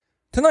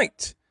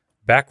Tonight,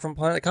 back from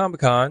Planet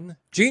Comic-Con,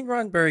 Gene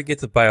Roddenberry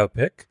gets a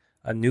biopic,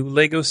 a new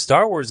LEGO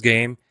Star Wars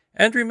game,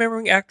 and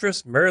remembering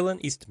actress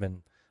Marilyn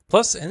Eastman,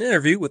 plus an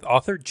interview with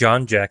author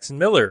John Jackson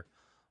Miller.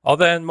 All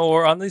that and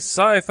more on the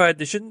sci-fi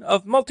edition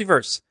of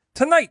Multiverse,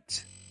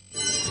 tonight!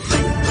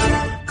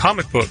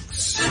 Comic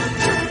books,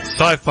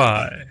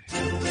 sci-fi,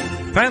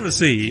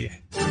 fantasy,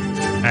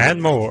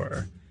 and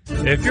more.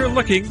 If you're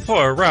looking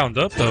for a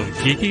roundup of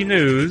geeky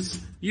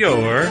news,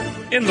 you're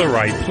in the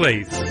right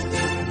place.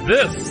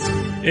 This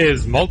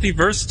is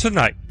Multiverse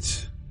Tonight.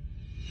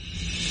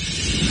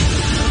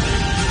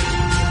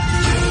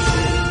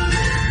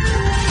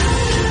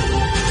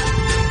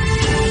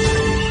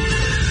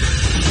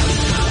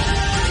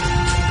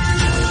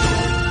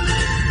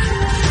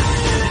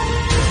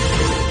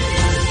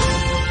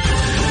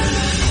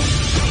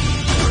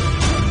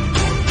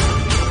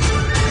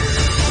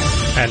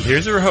 And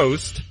here's your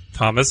host,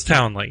 Thomas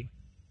Townley.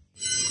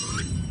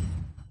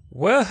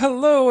 Well,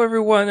 hello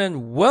everyone,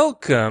 and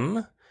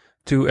welcome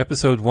to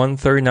episode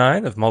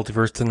 139 of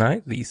Multiverse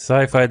Tonight, the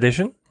sci-fi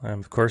edition. I'm,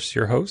 of course,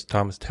 your host,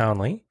 Thomas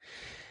Townley.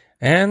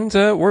 And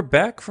we're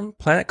back from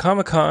Planet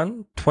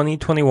Comic-Con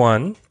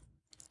 2021,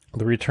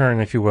 the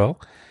return, if you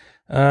will.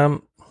 Let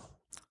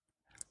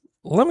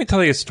me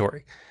tell you a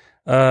story.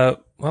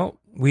 Well,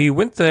 we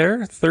went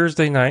there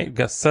Thursday night,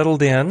 got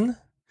settled in,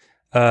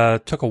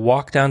 took a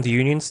walk down to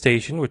Union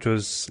Station, which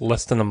was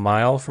less than a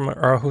mile from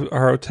our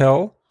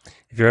hotel.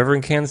 If you're ever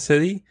in Kansas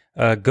City,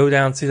 go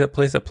down and see that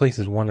place. That place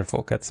is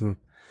wonderful. Got some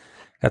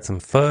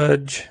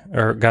fudge,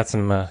 or got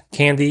some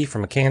candy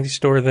from a candy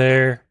store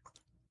there.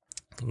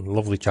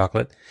 Lovely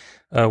chocolate.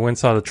 Went and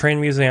saw the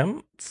train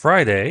museum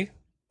Friday.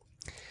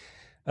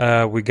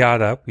 We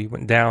got up. We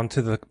went down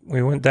to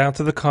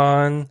the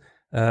con.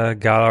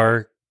 Got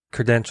our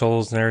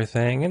credentials and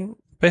everything, and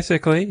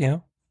basically,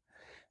 did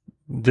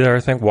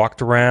everything.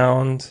 Walked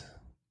around.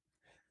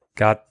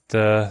 Got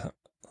an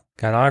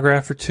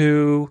autograph or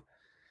two.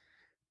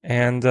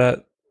 And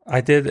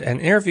I did an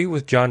interview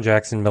with John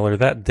Jackson Miller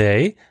that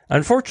day.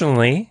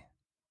 Unfortunately,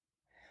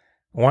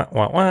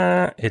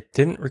 it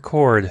didn't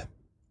record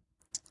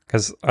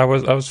because I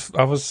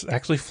was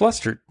actually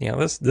flustered.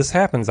 This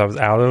happens. I was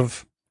out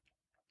of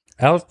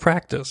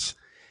practice.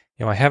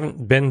 I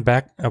haven't been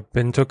back. I've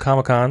been to a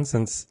Comic-Con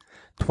since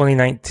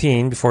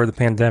 2019 before the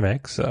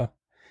pandemic. So,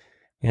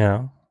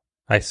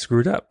 I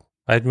screwed up.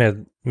 I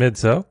admit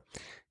so.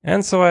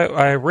 And so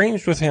I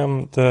arranged with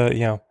him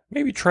to,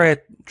 maybe try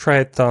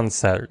it on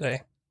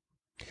Saturday.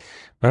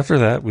 But after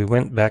that, we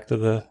went back to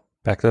the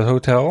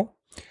hotel,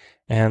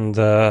 and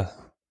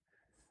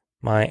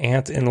my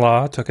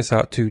aunt-in-law took us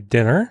out to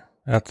dinner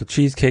at the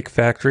Cheesecake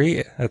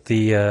Factory at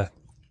the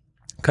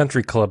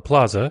Country Club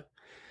Plaza.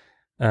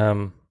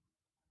 Well,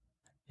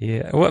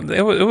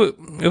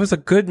 it was a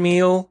good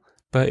meal,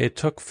 but it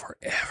took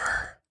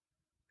forever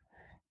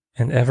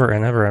and ever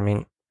and ever. I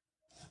mean,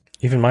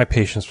 even my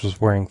patience was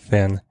wearing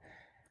thin,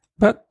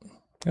 but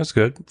it was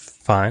good.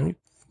 Fine.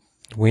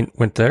 We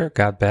went there,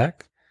 got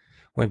back,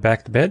 went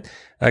back to bed.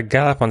 I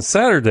got up on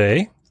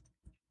Saturday,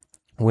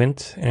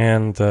 went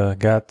and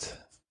got,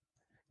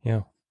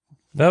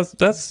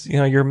 that's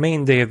your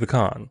main day of the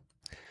con.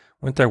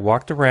 Went there,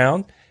 walked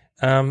around.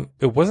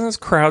 It wasn't as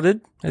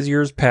crowded as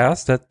years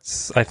past.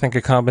 That's, I think,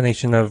 a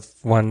combination of,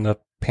 one, the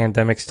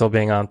pandemic still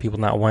being on, people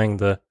not wanting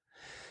to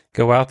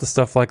go out to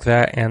stuff like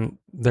that, and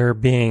there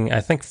being, I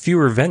think,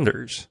 fewer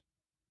vendors.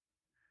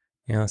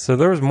 So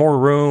there was more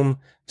room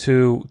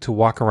to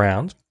walk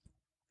around.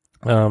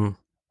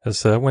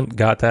 As went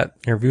got that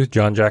interview with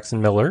John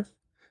Jackson Miller,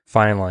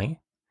 finally,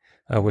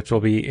 which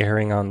will be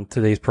airing on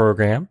today's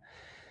program.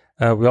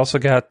 We also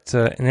got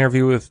an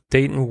interview with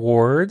Dayton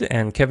Ward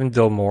and Kevin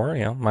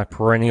Dillmore, my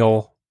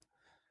perennial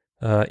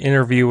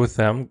interview with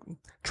them.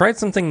 Tried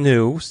something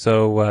new,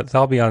 so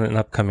that'll be on an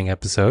upcoming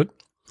episode.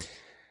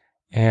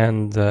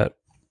 And then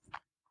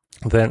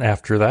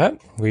after that,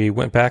 we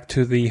went back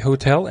to the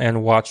hotel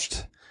and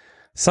watched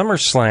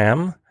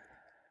SummerSlam,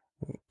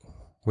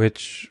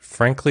 which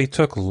frankly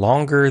took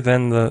longer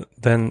than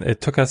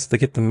it took us to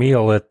get the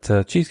meal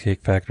at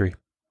Cheesecake Factory.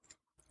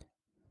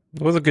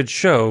 It was a good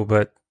show,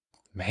 but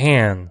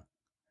man,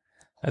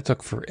 that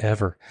took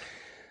forever.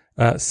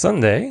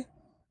 Sunday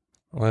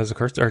was, of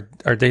course,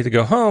 our day to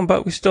go home,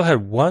 but we still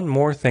had one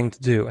more thing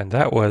to do, and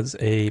that was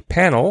a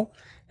panel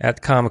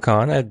at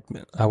Comic-Con.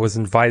 I was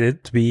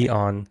invited to be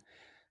on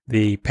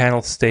the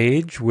panel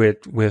stage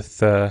with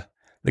the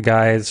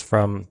guys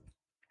from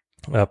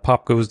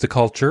Pop Goes the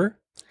Culture,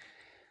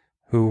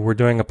 who were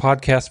doing a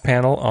podcast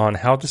panel on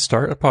how to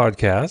start a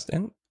podcast,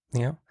 and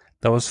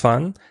that was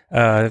fun.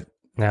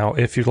 Now,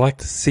 if you'd like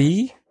to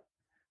see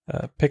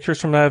pictures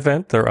from that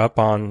event, they're up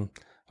on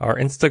our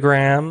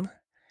Instagram,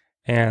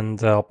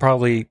 and I'll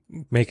probably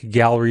make a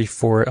gallery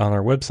for it on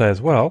our website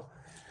as well.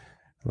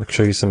 I'll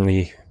show you some of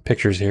the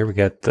pictures here. We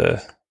got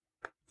there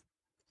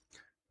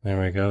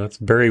we go. That's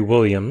Barry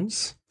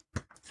Williams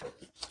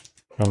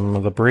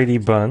from the Brady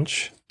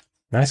Bunch.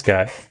 Nice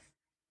guy.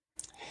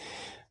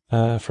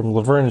 From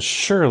Laverne and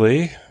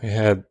Shirley, we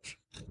had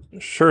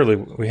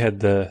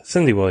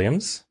Cindy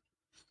Williams.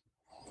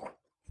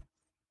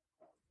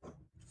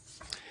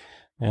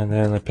 And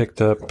then I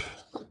picked up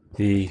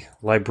the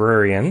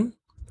Librarian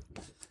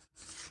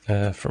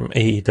from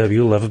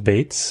AEW, Leva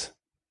Bates.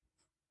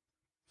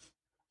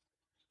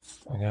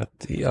 I got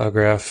the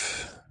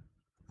autograph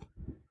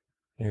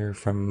here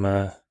from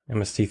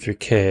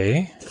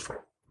MST3K.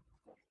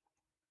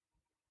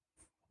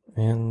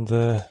 And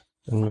the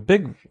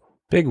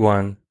big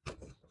one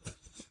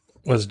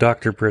was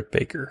Dr. Britt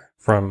Baker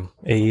from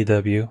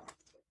AEW.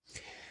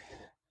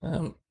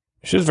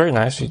 She was very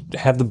nice. She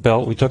had the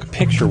belt. We took a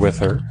picture with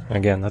her.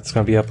 Again, that's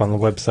going to be up on the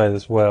website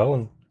as well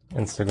and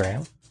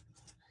Instagram.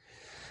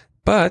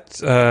 But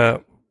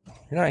you're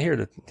not here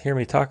to hear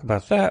me talk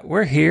about that.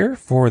 We're here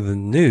for the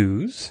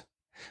news.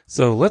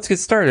 So let's get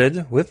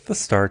started with the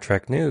Star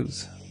Trek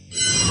news.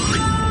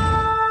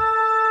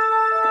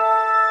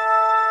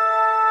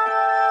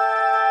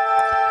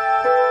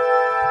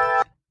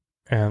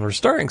 And we're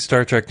starting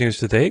Star Trek news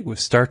today with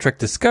Star Trek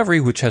Discovery,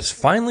 which has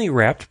finally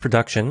wrapped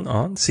production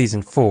on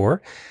Season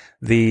 4.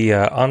 The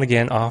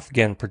on-again,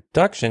 off-again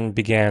production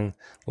began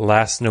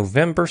last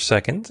November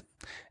 2nd.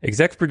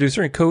 Exec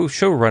producer and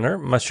co-showrunner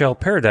Michelle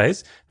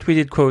Paradise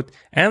tweeted, quote,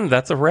 "And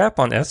that's a wrap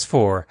on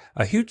S4.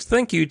 A huge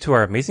thank you to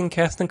our amazing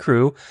cast and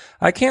crew.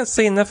 I can't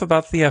say enough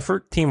about the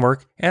effort,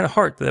 teamwork, and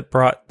heart that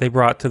they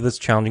brought to this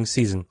challenging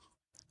season.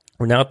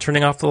 We're now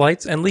turning off the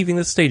lights and leaving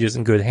the stages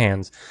in good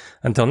hands.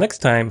 Until next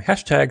time,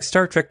 hashtag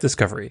Star Trek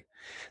Discovery."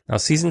 Now,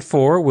 Season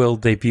 4 will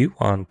debut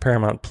on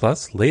Paramount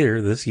Plus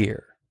later this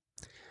year.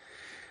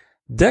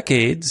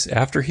 Decades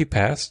after he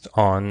passed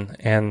on,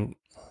 and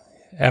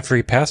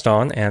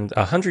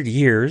 100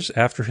 years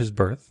after his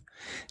birth,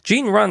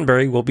 Gene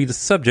Roddenberry will be the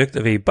subject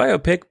of a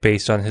biopic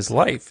based on his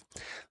life.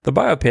 The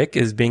biopic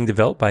is being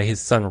developed by his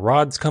son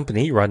Rod's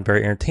company,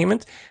 Roddenberry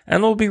Entertainment,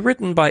 and will be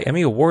written by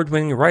Emmy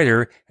Award-winning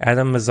writer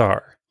Adam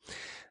Mazar.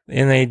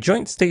 In a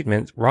joint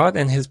statement, Rod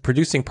and his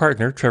producing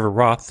partner, Trevor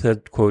Roth,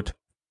 said, quote,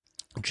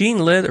 "Gene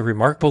led a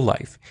remarkable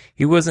life.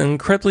 He was an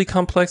incredibly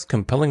complex,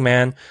 compelling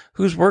man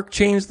whose work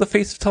changed the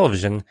face of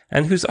television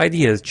and whose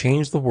ideas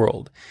changed the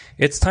world.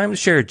 It's time to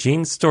share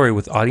Gene's story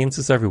with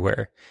audiences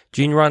everywhere.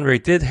 Gene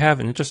Roddenberry did have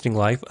an interesting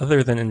life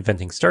other than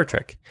inventing Star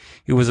Trek.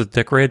 He was a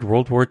decorated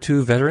World War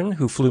II veteran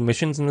who flew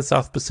missions in the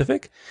South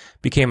Pacific,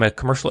 became a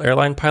commercial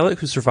airline pilot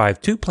who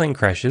survived 2 plane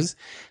crashes,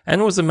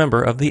 and was a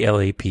member of the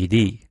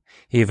LAPD.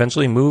 He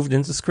eventually moved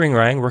into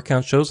screenwriting, working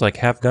on shows like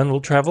Have Gun Will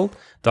Travel,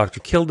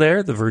 Dr.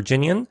 Kildare, The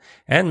Virginian,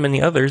 and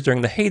many others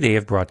during the heyday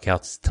of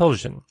broadcast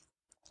television.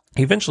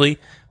 He eventually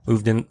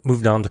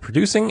moved on to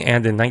producing,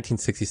 and in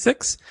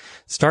 1966,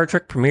 Star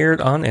Trek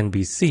premiered on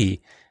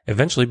NBC,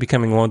 eventually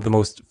becoming one of the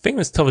most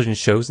famous television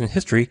shows in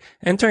history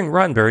and turning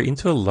Roddenberry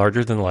into a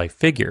larger-than-life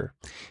figure.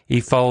 He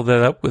followed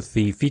that up with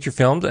the feature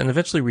films and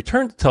eventually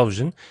returned to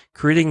television,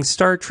 creating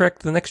Star Trek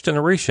The Next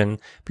Generation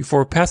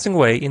before passing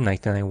away in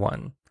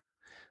 1991.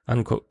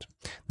 Unquote.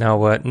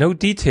 Now, no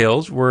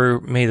details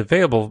were made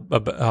available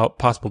about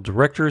possible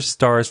directors,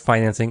 stars,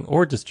 financing,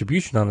 or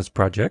distribution on this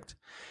project,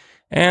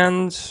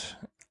 and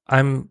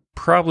I'm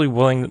probably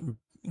willing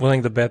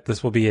to bet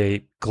this will be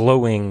a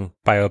glowing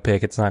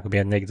biopic. It's not going to be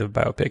a negative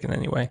biopic in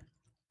any way.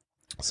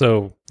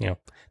 So,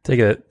 take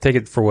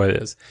it for what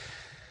it is.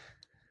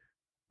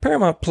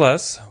 Paramount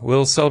Plus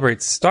will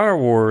celebrate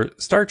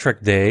Star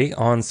Trek Day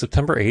on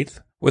September 8th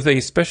with a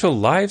special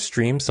live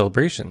stream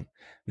celebration.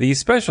 The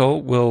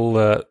special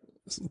will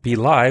be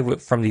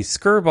live from the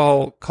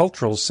Skirball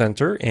Cultural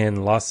Center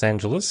in Los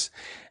Angeles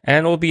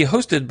and will be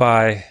hosted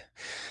by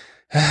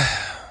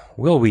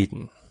Will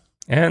Wheaton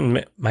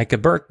and Micah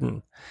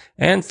Burton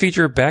and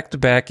feature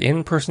back-to-back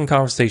in-person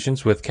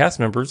conversations with cast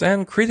members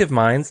and creative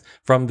minds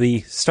from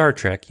the Star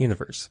Trek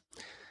universe.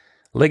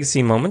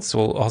 Legacy moments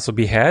will also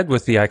be had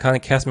with the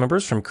iconic cast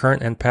members from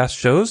current and past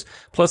shows,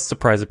 plus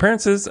surprise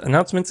appearances,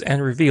 announcements,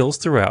 and reveals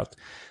throughout.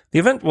 The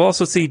event will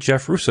also see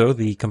Jeff Russo,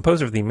 the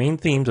composer of the main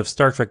themes of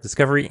Star Trek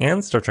Discovery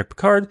and Star Trek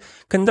Picard,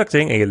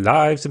 conducting a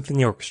live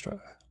symphony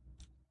orchestra.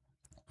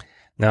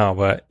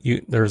 Now,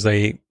 there's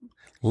a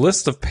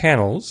list of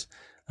panels.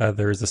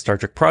 There's a Star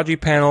Trek Prodigy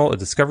panel, a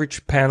Discovery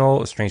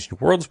panel, a Strange New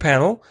Worlds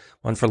panel,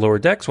 one for Lower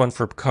Decks, one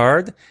for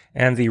Picard,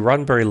 and the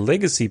Roddenberry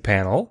Legacy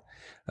panel.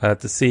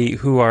 To see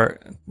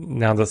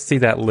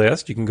that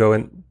list, you can go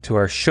into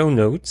our show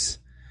notes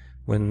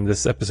when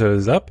this episode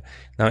is up.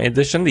 Now, in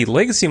addition, the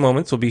Legacy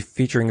Moments will be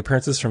featuring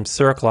appearances from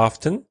Sarah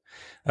Clofton,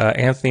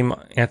 Anthony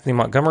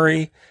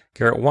Montgomery,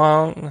 Garrett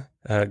Wang,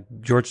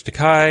 George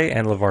Takei,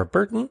 and LeVar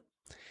Burton.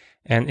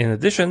 And in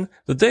addition,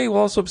 the day will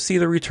also see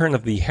the return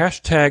of the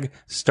hashtag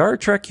Star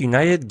Trek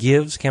United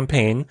Gives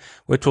campaign,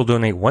 which will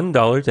donate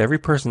 $1 to every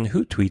person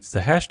who tweets the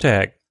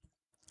hashtag.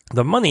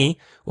 The money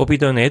will be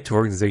donated to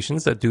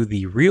organizations that do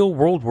the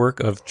real-world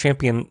work of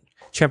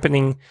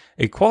championing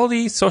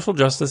equality, social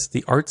justice,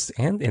 the arts,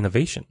 and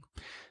innovation.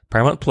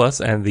 Paramount Plus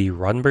and the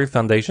Roddenberry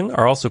Foundation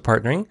are also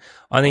partnering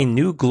on a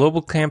new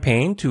global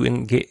campaign to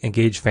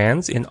engage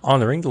fans in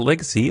honoring the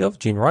legacy of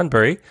Gene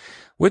Roddenberry,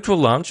 which will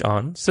launch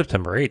on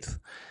September 8th.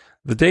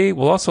 The day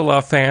will also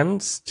allow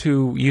fans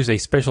to use a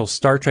special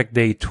Star Trek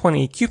Day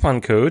 20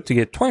 coupon code to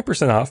get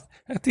 20% off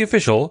at the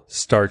official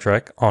Star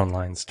Trek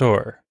online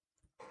store.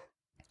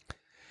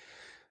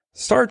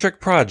 Star Trek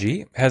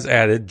Prodigy has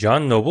added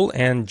John Noble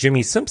and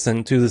Jimmy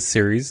Simpson to the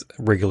series'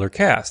 regular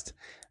cast.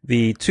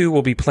 The two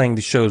will be playing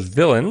the show's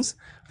villains.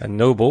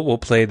 Noble will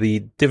play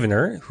the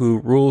Diviner, who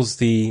rules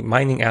the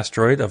mining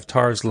asteroid of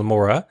Tars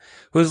Lamora,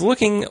 who is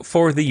looking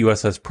for the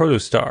USS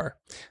Protostar.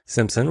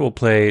 Simpson will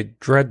play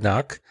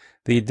Dreadnought,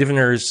 the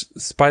Diviner's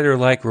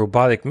spider-like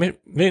robotic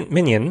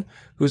minion,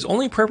 whose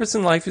only purpose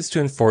in life is to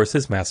enforce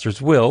his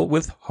master's will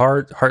with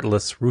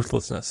heartless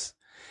ruthlessness.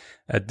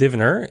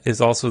 Diviner is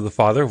also the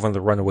father of one of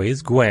the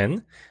runaways,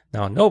 Gwen.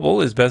 Now,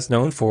 Noble is best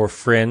known for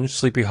Fringe,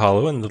 Sleepy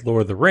Hollow, and The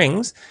Lord of the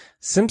Rings.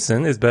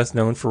 Simpson is best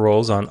known for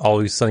roles on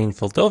Always Sunny in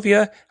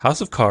Philadelphia, House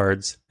of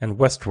Cards, and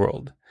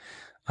Westworld.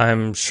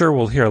 I'm sure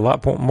we'll hear a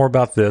lot more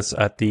about this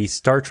at the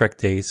Star Trek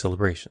Day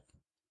celebration.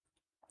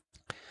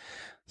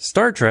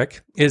 Star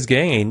Trek is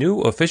getting a new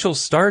official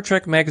Star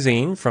Trek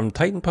magazine from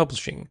Titan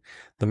Publishing.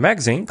 The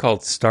magazine,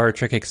 called Star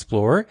Trek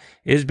Explorer,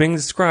 is being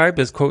described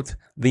as, quote,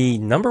 the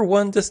number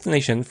one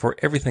destination for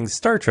everything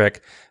Star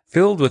Trek,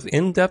 filled with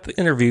in-depth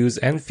interviews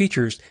and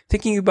features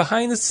taking you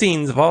behind the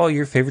scenes of all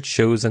your favorite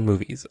shows and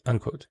movies,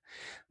 unquote.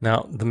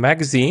 Now, the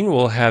magazine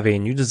will have a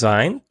new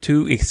design,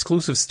 2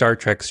 exclusive Star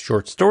Trek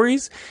short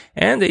stories,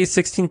 and a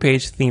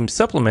 16-page themed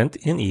supplement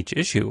in each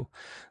issue.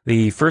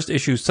 The first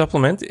issue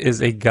supplement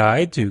is a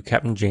guide to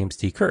Captain James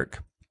T.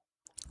 Kirk.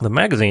 The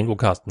magazine will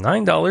cost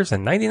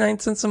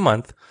 $9.99 a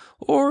month,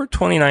 or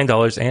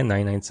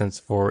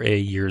 $29.99 for a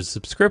year's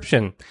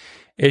subscription.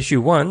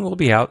 Issue 1 will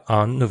be out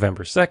on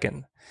November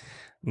 2nd.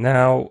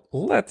 Now,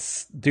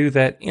 let's do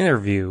that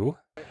interview.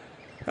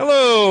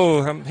 Hello,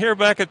 I'm here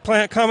back at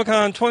Planet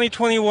Comic-Con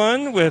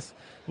 2021 with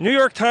New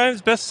York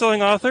Times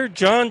bestselling author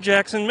John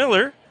Jackson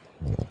Miller.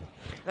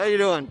 How you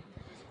doing?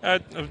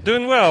 I'm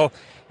doing well.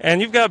 And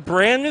you've got a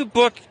brand new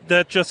book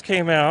that just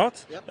came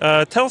out.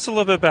 Yep. Tell us a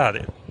little bit about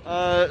it.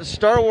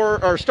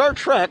 Star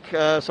Trek,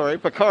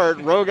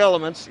 Picard, Rogue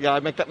Elements. Yeah, I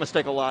make that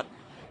mistake a lot.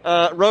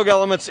 Rogue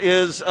Elements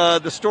is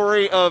the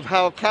story of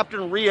how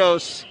Captain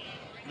Rios,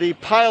 the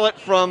pilot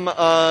from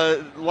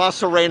La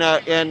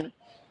Sirena in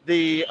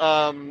the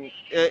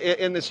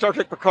Star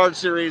Trek Picard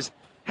series,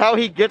 how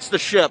he gets the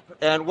ship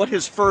and what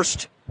his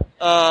first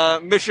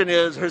mission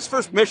is. His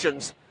first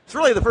missions. It's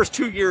really the first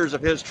 2 years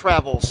of his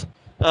travels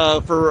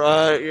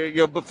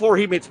before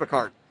he meets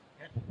Picard.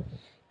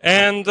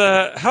 And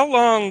how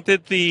long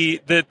did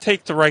it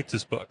take to write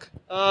this book?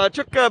 It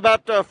took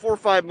about 4 or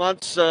 5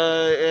 months,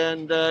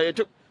 and it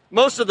took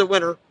most of the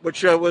winter,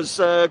 which was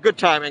good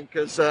timing,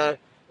 because if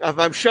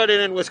I'm shut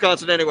in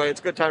Wisconsin anyway,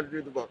 it's a good time to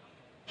do the book.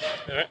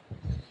 All right.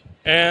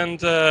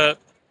 And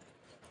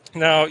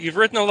now, you've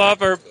written a lot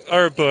of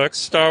our books,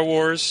 Star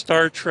Wars,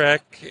 Star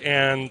Trek,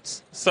 and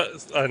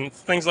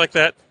things like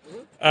that.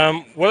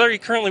 What are you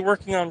currently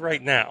working on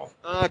right now?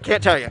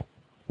 Can't tell you.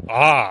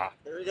 Ah,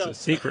 there you go. It's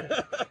a secret.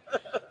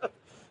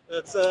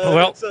 Yes,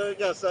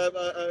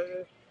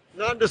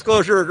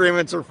 non-disclosure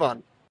agreements are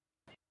fun.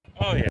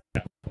 Oh, yeah.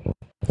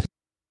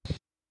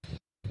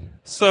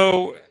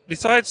 So,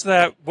 besides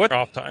that, what's your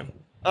off time?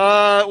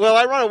 Well,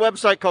 I run a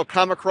website called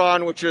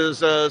Comicron, which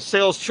is a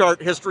sales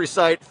chart history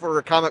site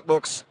for comic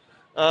books.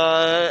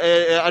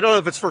 I don't know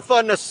if it's for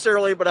fun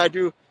necessarily, but I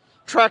do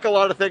track a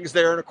lot of things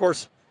there. And, of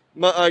course,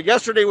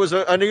 yesterday was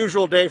an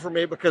unusual day for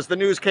me because the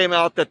news came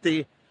out that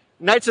the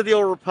Knights of the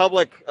Old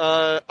Republic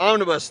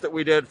omnibus that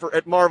we did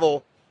at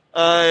Marvel,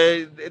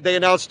 they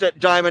announced at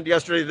Diamond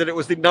yesterday that it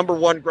was the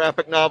 #1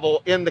 graphic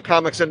novel in the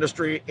comics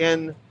industry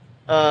in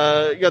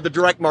the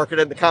direct market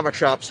in the comic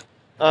shops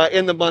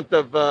in the month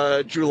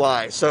of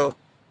July. So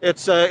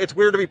it's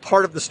weird to be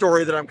part of the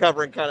story that I'm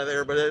covering kind of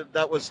there, but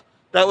that was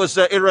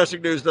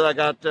interesting news that I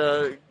got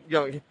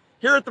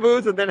here at the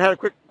booth and then had a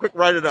quick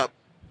write it up.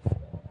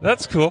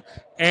 That's cool.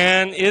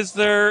 And is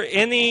there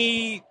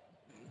any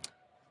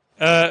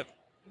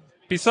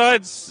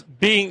besides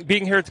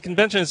being here at the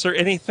convention, is there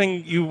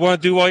anything you want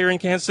to do while you're in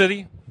Kansas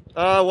City?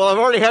 Well, I've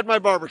already had my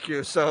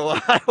barbecue, so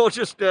I will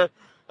just I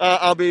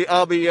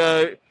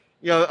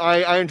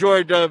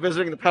enjoyed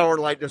visiting the Power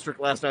and Light District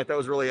last night. That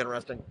was really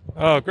interesting.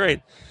 Oh,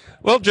 great.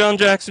 Well, John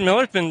Jackson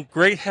Miller, it's been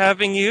great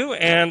having you,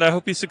 and I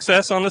hope you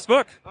success on this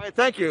book. All right,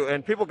 thank you.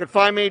 And people can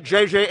find me,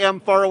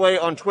 JJM Faraway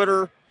on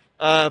Twitter.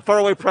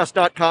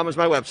 Farawaypress.com is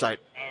my website.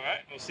 All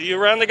right. We'll see you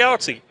around the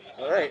galaxy.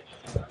 All right.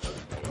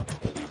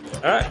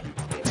 All right.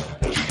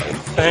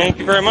 Thank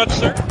you very much,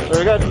 sir.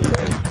 Very good.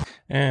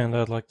 And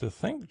I'd like to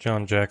thank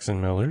John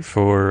Jackson Miller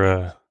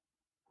for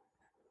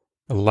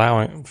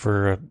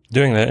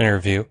doing that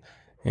interview.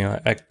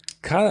 I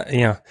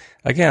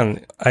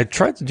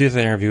tried to do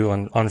the interview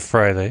on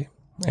Friday,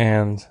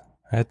 and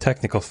I had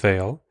technical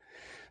fail.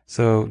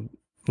 So,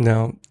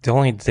 the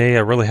only day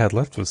I really had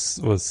left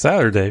was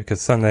Saturday,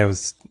 because Sunday I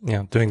was,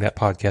 doing that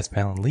podcast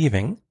panel and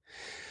leaving.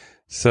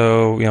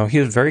 So, he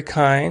was very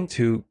kind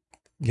to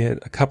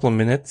get a couple of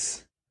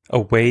minutes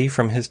away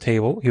from his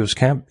table. He was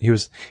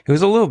a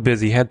little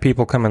busy. He had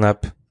people coming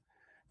up,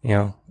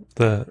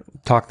 to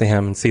talk to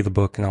him and see the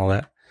book and all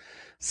that.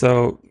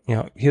 So,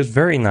 he was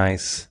very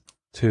nice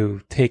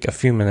to take a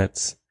few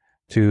minutes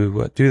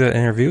to do that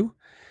interview.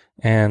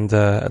 And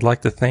I'd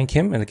like to thank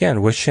him and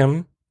again wish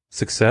him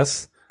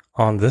success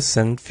on this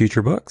and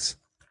future books.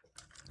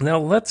 Now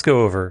let's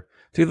go over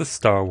to the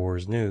Star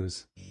Wars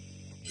news.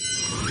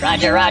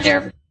 Roger,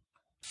 roger.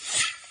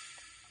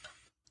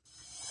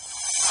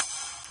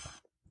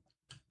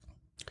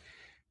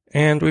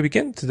 And we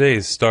begin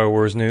today's Star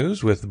Wars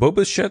news with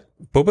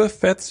Boba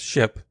Fett's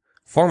ship,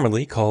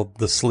 formerly called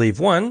the Slave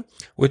One,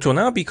 which will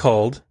now be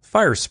called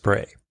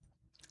Firespray.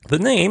 The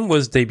name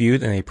was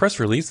debuted in a press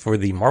release for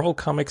the Marvel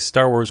Comics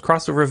Star Wars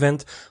crossover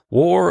event,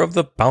 War of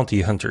the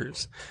Bounty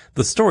Hunters.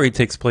 The story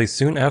takes place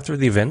soon after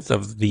the events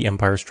of The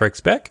Empire Strikes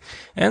Back,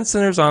 and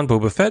centers on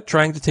Boba Fett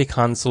trying to take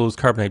Han Solo's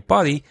carbonite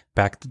body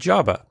back to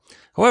Jabba.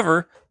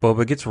 However,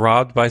 Boba gets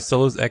robbed by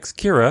Solo's ex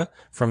Kira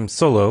from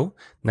Solo.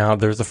 Now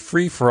there's a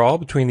free-for-all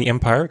between the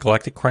Empire,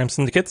 Galactic Crime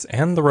Syndicates,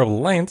 and the Rebel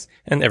Alliance,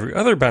 and every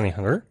other bounty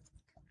hunter,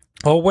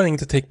 all wanting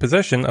to take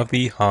possession of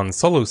the Han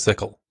Solo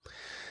sickle.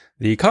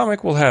 The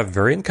comic will have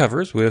variant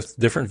covers with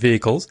different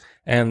vehicles,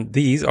 and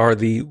these are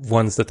the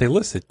ones that they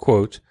listed.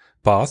 Quote,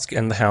 Bossk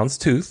and the Hound's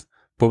Tooth,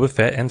 Boba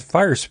Fett and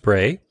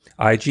Firespray,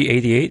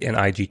 IG-88 and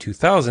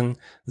IG-2000,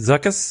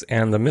 Zuckuss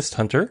and the Mist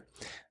Hunter,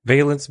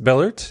 Valence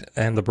Bellert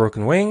and the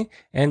Broken Wing,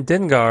 and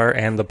Dengar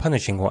and the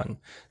Punishing One.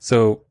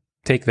 So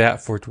take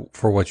that for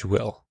what you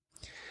will.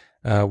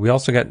 We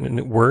also got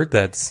word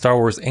that Star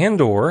Wars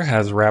Andor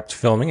has wrapped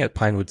filming at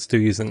Pinewood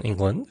Studios in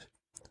England.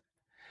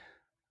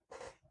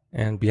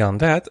 And beyond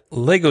that,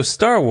 LEGO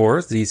Star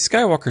Wars The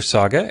Skywalker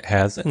Saga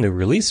has a new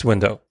release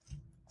window.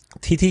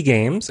 TT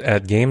Games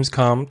at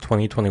Gamescom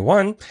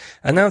 2021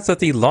 announced that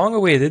the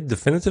long-awaited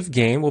definitive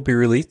game will be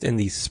released in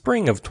the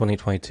spring of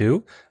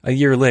 2022, a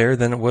year later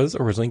than it was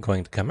originally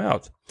going to come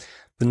out.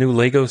 The new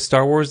LEGO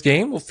Star Wars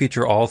game will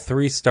feature all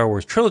 3 Star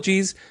Wars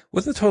trilogies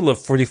with a total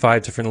of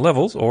 45 different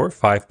levels, or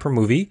 5 per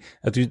movie,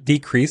 a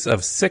decrease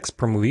of 6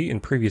 per movie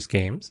in previous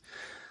games.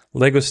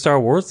 LEGO Star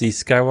Wars The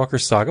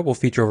Skywalker Saga will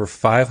feature over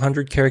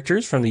 500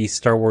 characters from the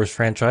Star Wars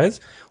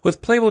franchise,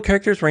 with playable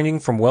characters ranging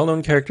from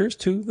well-known characters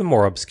to the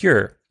more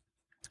obscure.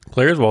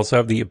 Players will also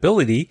have the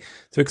ability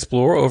to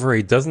explore over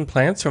a dozen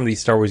planets from the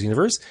Star Wars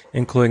universe,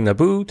 including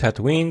Naboo,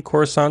 Tatooine,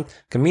 Coruscant,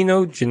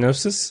 Kamino,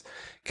 Geonosis,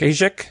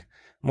 Kashyyyk,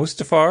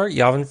 Mustafar,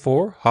 Yavin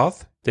 4,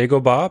 Hoth,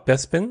 Dagobah,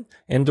 Bespin,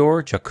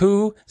 Endor,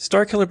 Jakku,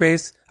 Starkiller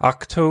Base,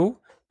 Ahch-To,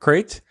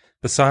 Crait,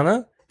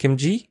 Basana,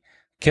 Kimji,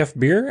 Kef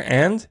Bir,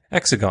 and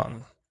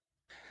Exagon.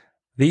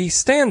 The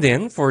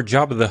stand-in for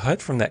Jabba the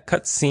Hutt from that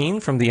cut scene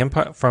from the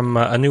Empire, from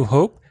A New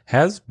Hope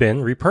has been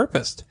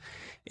repurposed.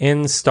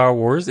 In Star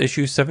Wars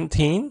issue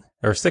 16,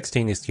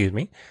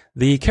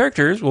 the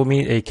characters will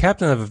meet a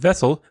captain of a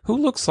vessel who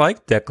looks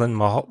like Declan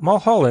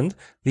Mulholland,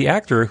 the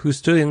actor who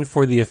stood in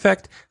for the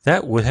effect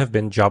that would have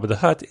been Jabba the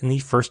Hutt in the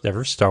first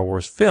ever Star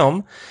Wars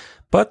film,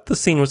 but the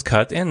scene was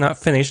cut and not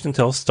finished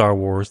until Star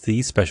Wars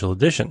The Special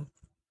Edition.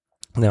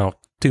 Now,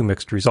 2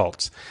 mixed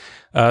results.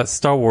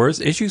 Star Wars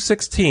issue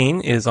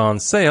 16 is on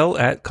sale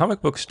at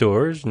comic book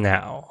stores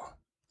now.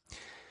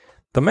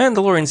 The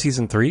Mandalorian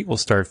Season 3 will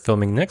start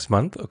filming next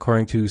month,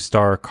 according to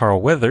star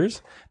Carl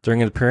Weathers.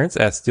 During an appearance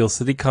at Steel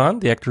City Con,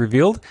 the actor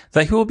revealed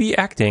that he will be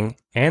acting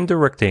and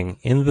directing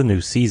in the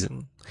new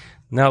season.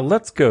 Now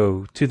let's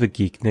go to the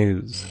geek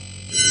news.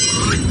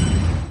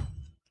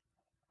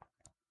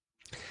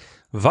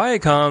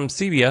 Viacom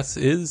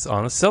CBS is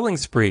on a selling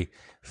spree,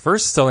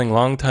 first selling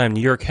longtime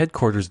New York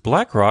headquarters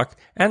BlackRock,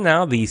 and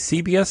now the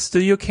CBS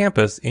Studio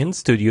Campus in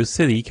Studio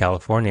City,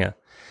 California.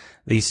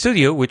 The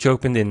studio, which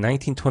opened in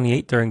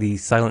 1928 during the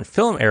silent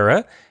film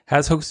era,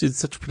 has hosted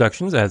such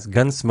productions as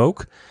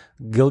Gunsmoke,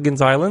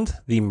 Gilligan's Island,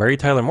 The Mary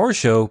Tyler Moore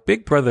Show,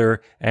 Big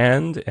Brother,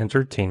 and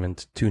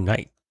Entertainment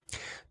Tonight.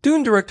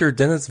 Dune director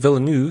Denis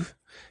Villeneuve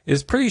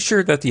is pretty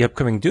sure that the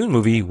upcoming Dune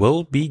movie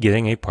will be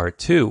getting a part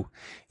 2.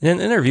 In an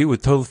interview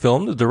with Total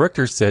Film, the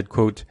director said,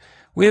 quote,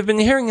 "We have been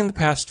hearing in the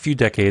past few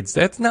decades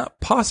that it's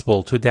not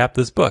possible to adapt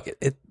this book,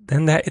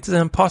 and that it's an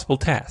impossible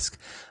task.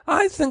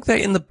 I think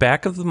that in the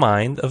back of the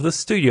mind of the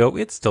studio,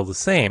 it's still the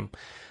same.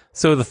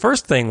 So the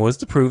first thing was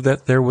to prove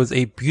that there was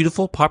a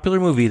beautiful, popular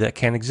movie that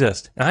can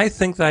exist. And I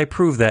think that I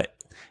proved that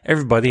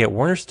everybody at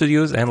Warner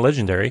Studios and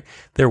Legendary,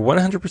 they're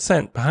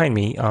 100%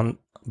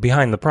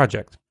 behind the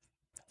project.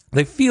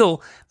 They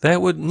feel that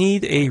it would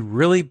need a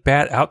really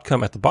bad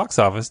outcome at the box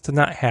office to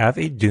not have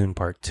a Dune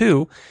Part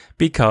 2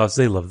 because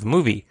they love the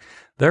movie.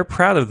 They're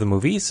proud of the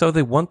movie, so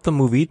they want the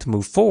movie to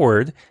move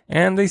forward,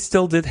 and they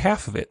still did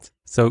half of it.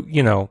 So,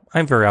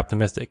 I'm very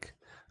optimistic."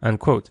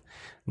 Unquote.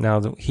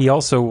 Now, he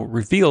also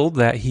revealed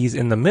that he's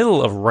in the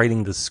middle of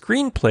writing the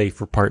screenplay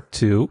for Part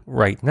 2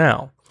 right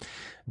now.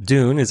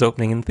 Dune is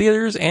opening in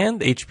theaters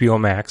and HBO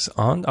Max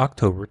on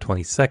October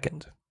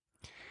 22nd.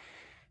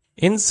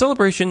 In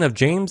celebration of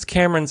James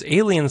Cameron's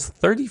Aliens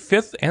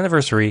 35th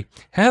anniversary,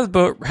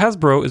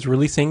 Hasbro is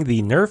releasing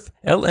the Nerf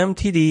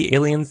LMTD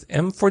Aliens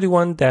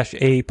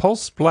M41-A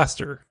Pulse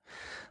Blaster.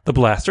 The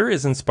blaster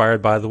is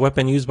inspired by the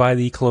weapon used by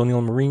the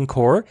Colonial Marine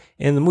Corps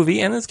in the movie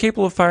and is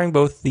capable of firing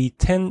both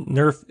 10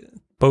 Nerf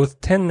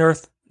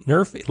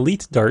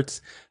Elite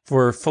darts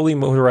for fully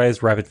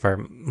motorized rapid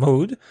fire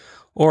mode,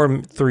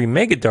 or 3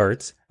 Mega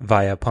darts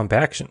via pump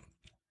action.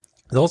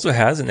 It also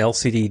has an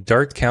LCD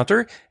dart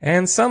counter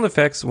and sound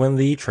effects when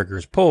the trigger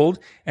is pulled,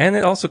 and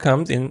it also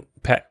comes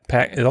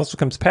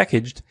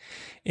packaged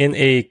in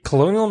a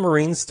Colonial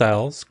Marine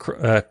styles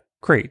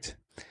crate.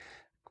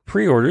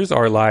 Pre-orders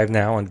are live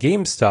now on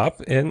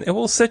GameStop, and it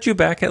will set you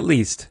back at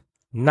least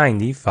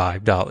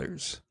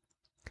 $95.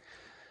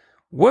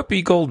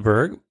 Whoopi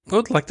Goldberg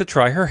would like to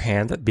try her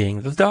hand at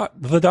being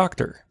the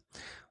doctor.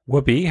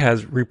 Whoopi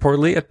has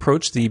reportedly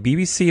approached the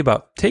BBC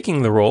about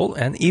taking the role,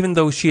 and even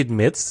though she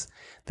admits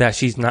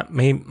that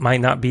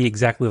might not be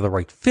exactly the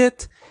right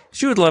fit,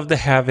 she would love to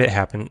have it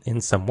happen in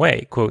some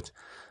way. Quote,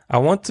 "I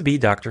want to be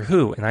Doctor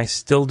Who, and I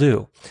still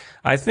do.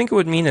 I think it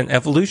would mean an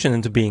evolution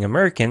into being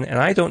American, and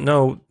I don't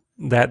know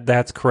that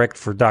that's correct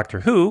for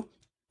Doctor Who.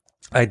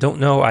 I don't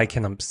know I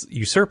can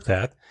usurp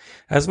that.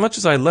 As much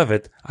as I love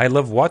it, I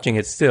love watching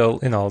it still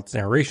in all its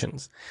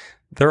narrations.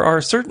 There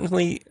are certain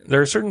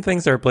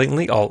things that are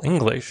blatantly all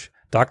English.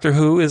 Doctor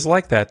Who is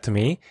like that to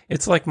me.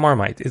 It's like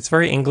Marmite. It's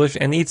very English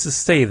and needs to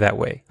stay that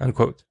way."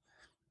 Unquote.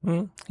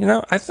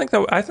 I think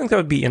that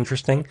would be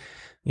interesting.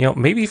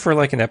 Maybe for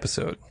like an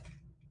episode.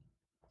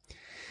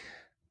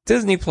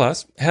 Disney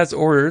Plus has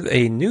ordered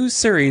a new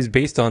series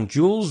based on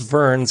Jules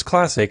Verne's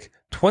classic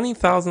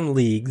 20,000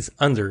 Leagues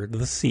Under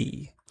the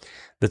Sea.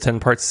 The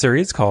 10-part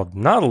series called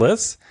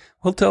Nautilus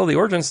will tell the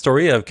origin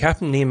story of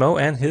Captain Nemo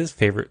and his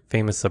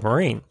famous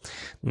submarine.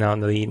 Now,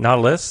 the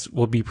Nautilus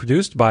will be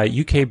produced by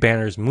UK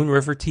banners Moon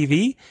River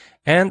TV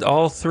and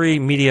All 3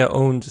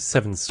 Media-owned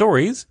 7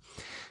 Stories.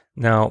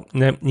 Now,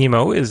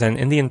 Nemo is an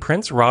Indian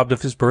prince robbed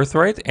of his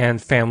birthright and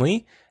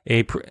family.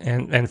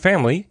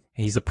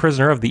 He's a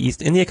prisoner of the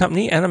East India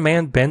Company and a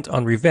man bent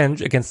on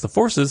revenge against the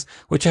forces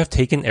which have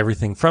taken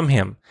everything from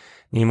him.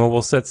 Nemo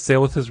will set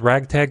sail with his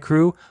ragtag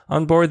crew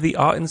on board the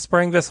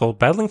awe-inspiring vessel,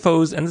 battling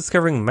foes and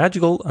discovering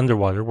magical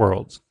underwater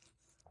worlds.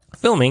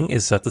 Filming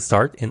is set to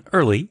start in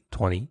early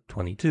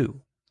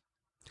 2022.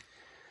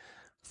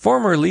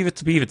 Former Leave It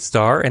to Beav It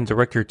star and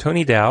director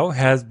Tony Dow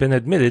has been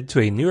admitted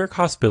to a New York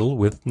hospital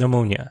with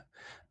pneumonia.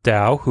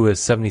 Dow, who is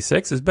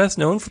 76, is best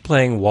known for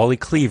playing Wally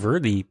Cleaver,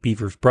 the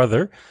Beaver's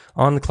brother,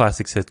 on the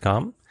classic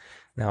sitcom.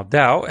 Now,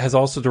 Dow has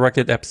also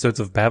directed episodes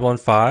of Babylon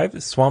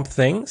 5, Swamp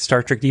Thing,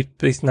 Star Trek Deep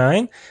Space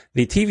Nine,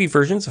 the TV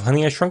versions of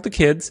Honey, I Shrunk the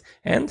Kids,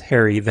 and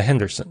Harry the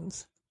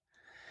Hendersons.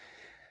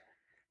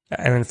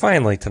 And then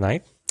finally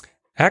tonight,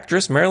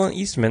 actress Marilyn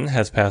Eastman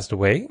has passed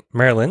away.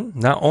 Marilyn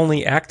not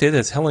only acted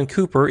as Helen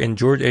Cooper in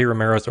George A.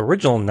 Romero's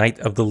original Night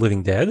of the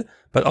Living Dead,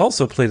 but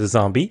also played a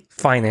zombie,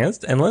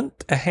 financed, and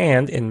lent a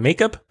hand in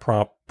makeup,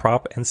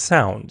 prop, and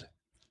sound.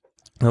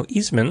 Now,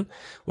 Eastman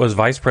was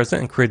vice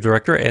president and creative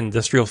director at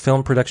industrial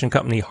film production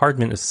company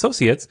Hardman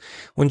Associates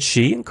when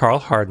she and Carl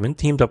Hardman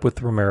teamed up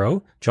with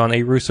Romero, John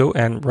A. Russo,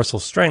 and Russell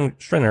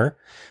Strenner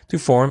to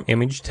form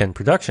Image 10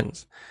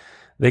 Productions.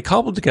 They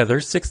cobbled together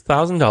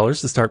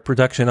 $6,000 to start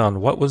production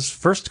on what was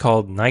first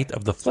called Night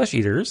of the Flesh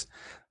Eaters.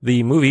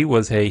 The movie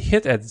was a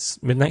hit at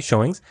midnight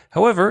showings.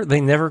 However, they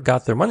never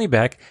got their money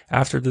back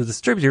after the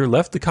distributor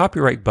left the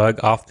copyright bug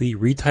off the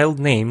retitled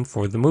name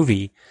for the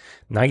movie,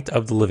 Night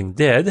of the Living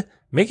Dead,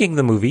 making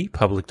the movie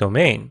public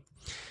domain.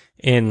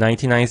 In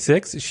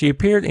 1996, she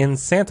appeared in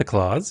Santa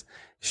Claus.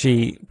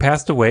 She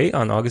passed away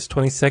on August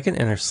 22nd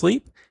in her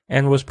sleep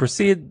and was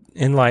preceded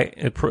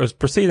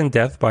in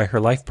death by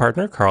her life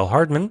partner, Carl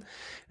Hardman,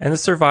 and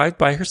is survived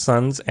by her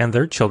sons and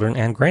their children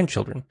and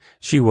grandchildren.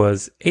 She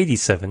was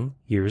 87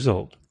 years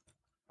old.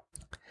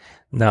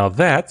 Now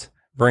that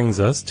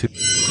brings us to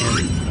the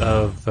end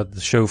of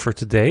the show for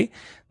today.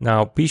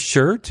 Now be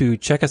sure to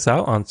check us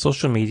out on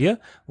social media.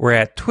 We're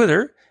at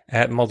Twitter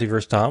at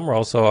Multiverse Tom. We're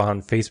also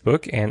on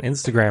Facebook and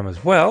Instagram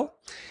as well.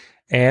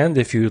 And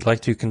if you'd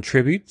like to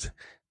contribute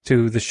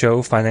to the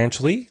show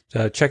financially,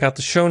 check out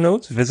the show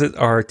notes, visit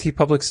our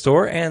TeePublic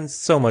store, and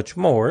so much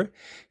more.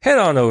 Head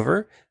on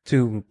over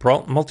to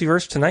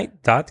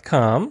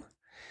multiversetonight.com.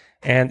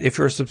 And if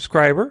you're a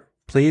subscriber,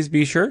 please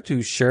be sure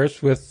to share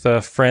us with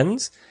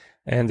friends.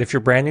 And if you're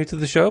brand new to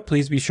the show,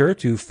 please be sure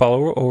to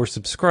follow or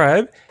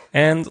subscribe.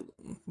 And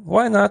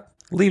why not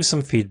leave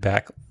some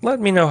feedback? Let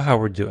me know how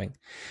we're doing.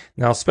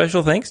 Now,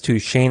 special thanks to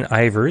Shane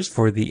Ivers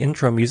for the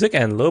intro music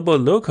and Lobo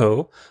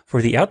Loco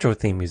for the outro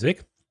theme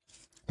music.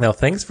 Now,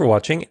 thanks for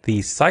watching the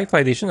sci-fi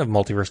edition of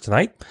Multiverse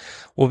Tonight.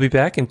 We'll be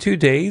back in 2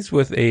 days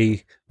with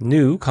a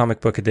new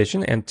comic book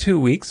edition and 2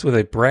 weeks with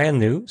a brand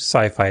new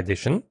sci-fi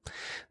edition.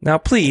 Now,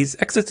 please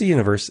exit the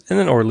universe in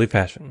an orderly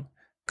fashion.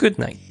 Good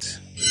night.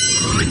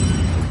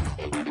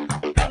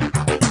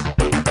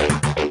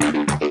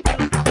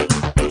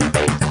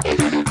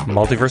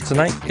 Multiverse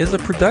Tonight is a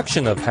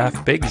production of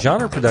Half Baked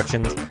Genre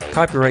Productions,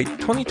 copyright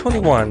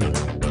 2021,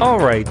 all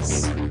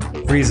rights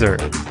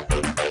reserved.